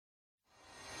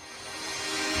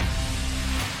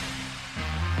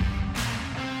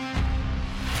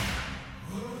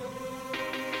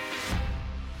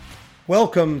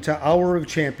Welcome to Hour of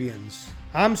Champions.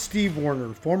 I'm Steve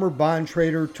Warner, former bond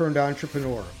trader turned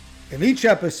entrepreneur. In each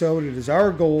episode, it is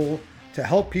our goal to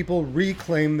help people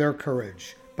reclaim their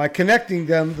courage by connecting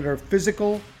them to their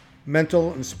physical,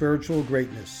 mental, and spiritual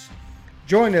greatness.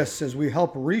 Join us as we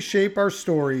help reshape our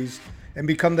stories and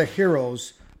become the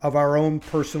heroes of our own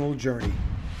personal journey.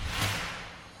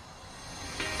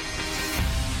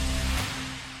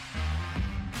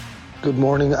 Good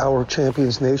morning, Hour of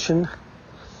Champions Nation.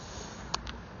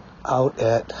 Out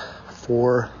at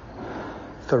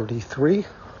 4:33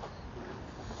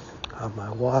 on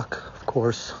my walk. Of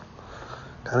course,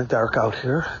 kind of dark out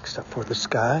here, except for the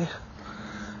sky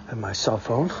and my cell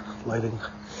phone lighting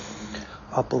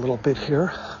up a little bit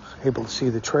here. Able to see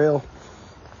the trail.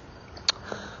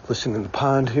 Listening to the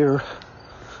pond here,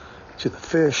 to the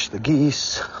fish, the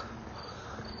geese,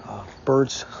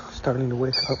 birds starting to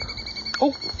wake up.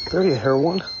 Oh, there you hear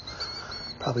one.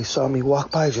 Probably saw me walk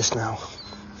by just now.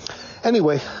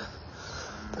 Anyway,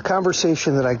 the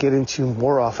conversation that I get into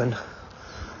more often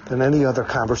than any other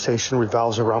conversation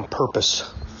revolves around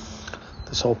purpose.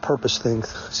 This whole purpose thing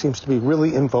seems to be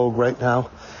really in vogue right now,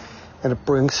 and it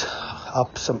brings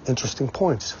up some interesting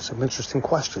points, some interesting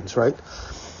questions, right?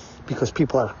 Because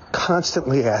people are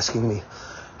constantly asking me,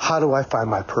 how do I find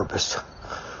my purpose?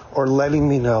 Or letting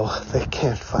me know they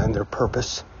can't find their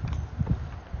purpose.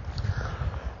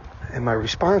 And my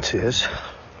response is,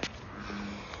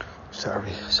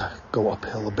 sorry, as I go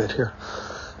uphill a bit here.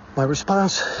 My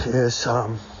response is,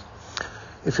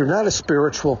 if you're not a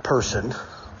spiritual person,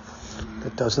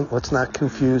 let's not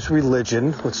confuse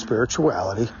religion with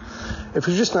spirituality. If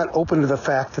you're just not open to the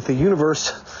fact that the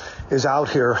universe is out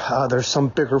here, there's some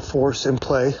bigger force in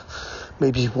play,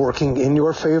 maybe working in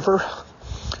your favor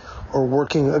or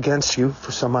working against you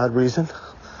for some odd reason,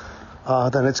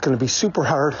 then it's going to be super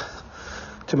hard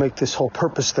to make this whole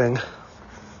purpose thing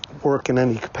work in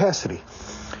any capacity.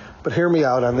 But hear me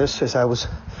out on this. As I was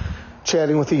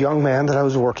chatting with a young man that I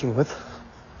was working with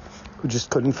who just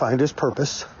couldn't find his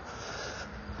purpose.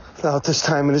 Now at this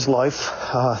time in his life,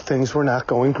 things were not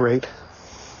going great.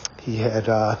 He had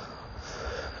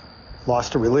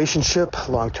lost a relationship,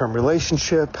 long-term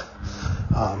relationship.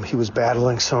 He was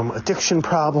battling some addiction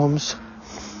problems,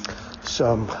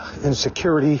 some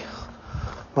insecurity,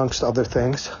 amongst other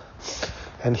things.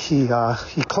 And he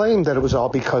claimed that it was all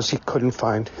because he couldn't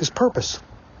find his purpose.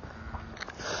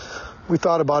 We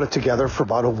thought about it together for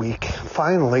about a week.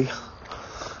 Finally,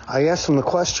 I asked him the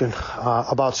question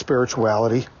about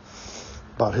spirituality,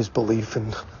 about his belief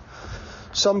in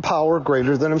some power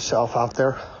greater than himself out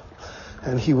there.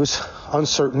 And he was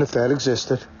uncertain if that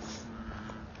existed.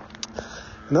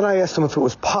 And then I asked him if it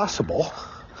was possible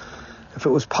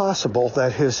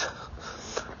that his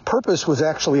purpose was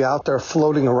actually out there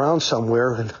floating around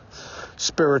somewhere in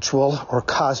spiritual or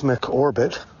cosmic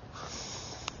orbit,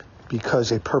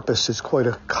 because a purpose is quite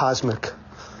a cosmic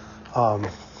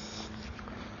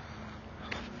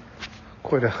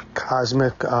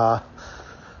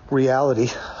reality.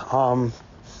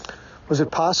 Was it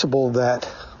possible that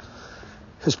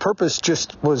his purpose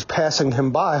just was passing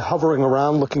him by, hovering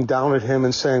around, looking down at him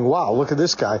and saying, wow, look at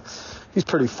this guy. He's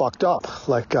pretty fucked up.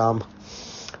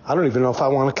 I don't even know if I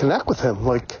want to connect with him.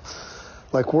 Like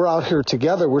we're out here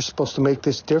together. We're supposed to make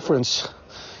this difference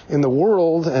in the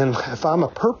world. And if I'm a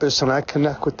purpose and I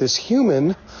connect with this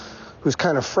human who's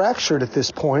kind of fractured at this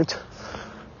point,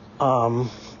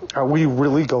 are we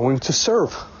really going to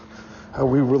serve? Are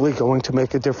we really going to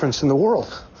make a difference in the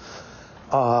world?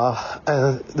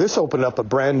 And this opened up a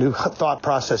brand new thought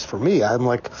process for me. I'm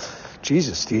like,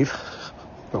 Jesus, Steve,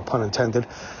 no pun intended.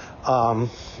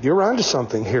 You're onto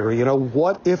something here. You know,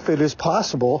 what if it is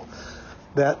possible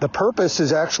that the purpose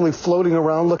is actually floating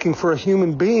around looking for a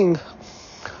human being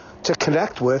to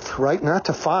connect with, right? Not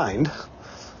to find.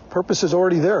 Purpose is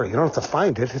already there. You don't have to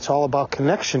find it. It's all about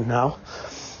connection now.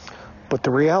 But the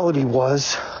reality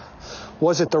was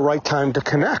it the right time to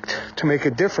connect, to make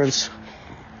a difference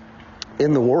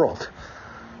in the world?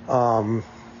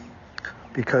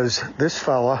 Because this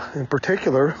fella in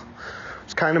particular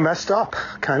was kind of messed up,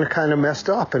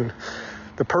 and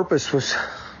the purpose was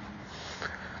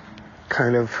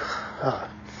kind of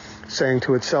saying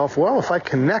to itself, well, if I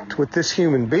connect with this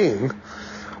human being,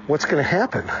 what's going to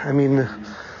happen? I mean,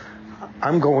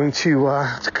 I'm going to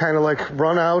kind of like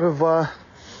run out of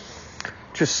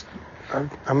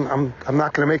I'm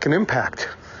not going to make an impact.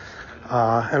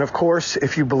 And of course,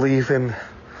 if you believe in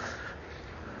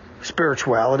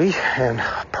spirituality and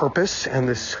purpose and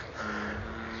this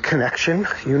connection,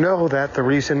 you know that the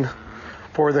reason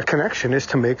for the connection is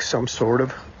to make some sort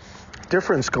of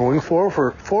difference going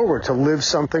forward, to live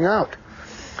something out.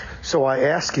 So I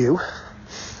ask you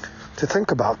to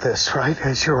think about this, right?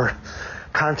 As you're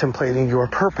contemplating your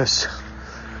purpose.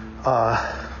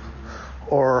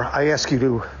 Or I ask you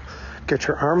to get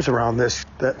your arms around this.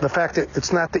 The fact that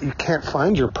it's not that you can't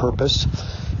find your purpose.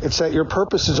 It's that your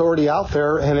purpose is already out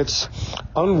there and it's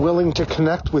unwilling to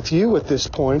connect with you at this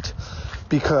point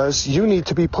because you need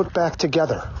to be put back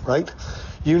together, right?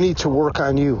 You need to work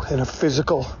on you in a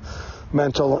physical,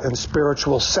 mental, and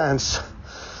spiritual sense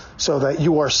so that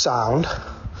you are sound,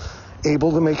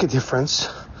 able to make a difference,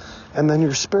 and then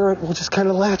your spirit will just kind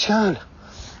of latch on.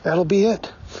 That'll be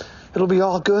it. It'll be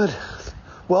all good.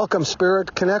 Welcome,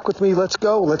 spirit. Connect with me. Let's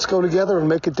go. Let's go together and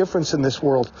make a difference in this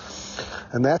world.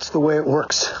 And that's the way it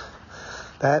works.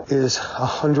 That is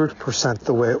 100%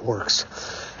 the way it works.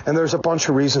 And there's a bunch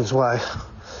of reasons why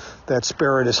that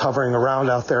spirit is hovering around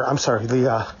out there. I'm sorry,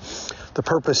 the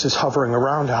purpose is hovering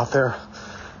around out there.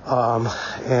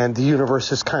 And the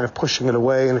universe is kind of pushing it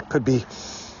away. And it could be,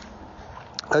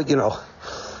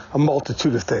 a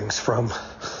multitude of things, from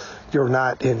you're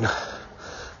not in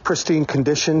pristine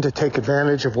condition to take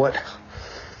advantage of what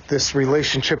this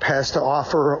relationship has to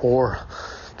offer, or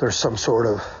there's some sort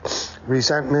of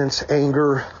resentments,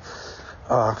 anger,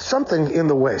 something in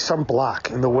the way, some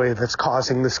block in the way that's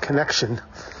causing this connection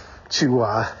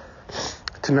to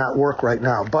not work right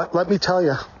now. But let me tell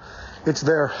you, it's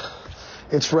there.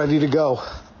 It's ready to go.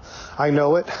 I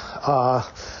know it.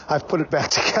 I've put it back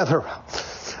together.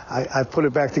 I've put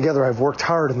it back together. I've worked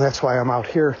hard, and that's why I'm out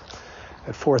here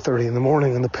at 4:30 in the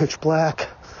morning in the pitch black,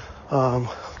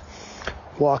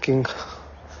 walking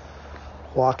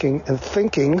and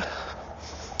thinking,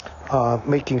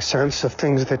 making sense of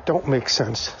things that don't make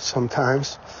sense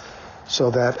sometimes,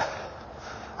 so that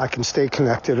I can stay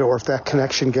connected. Or if that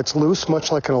connection gets loose,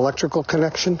 much like an electrical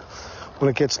connection, when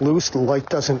it gets loose, the light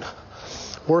doesn't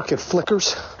work, it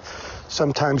flickers.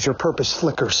 Sometimes your purpose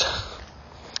flickers.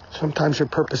 Sometimes your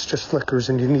purpose just flickers,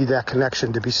 and you need that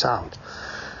connection to be sound.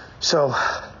 So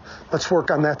let's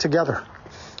work on that together.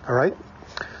 All right?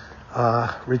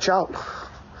 Reach out.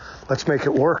 Let's make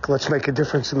it work. Let's make a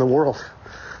difference in the world.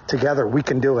 Together, we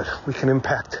can do it. We can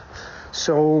impact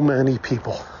so many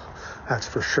people. That's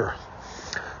for sure.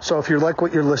 So if you like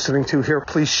what you're listening to here,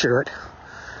 please share it.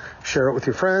 Share it with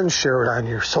your friends. Share it on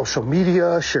your social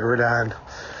media. Share it on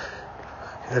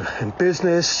in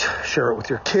business. Share it with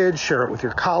your kids. Share it with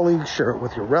your colleagues. Share it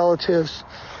with your relatives.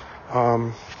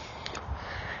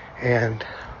 And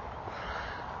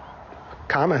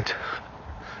comment.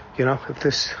 If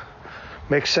this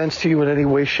makes sense to you in any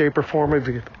way, shape, or form, if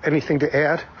you have anything to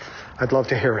add, I'd love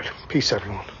to hear it. Peace,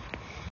 everyone.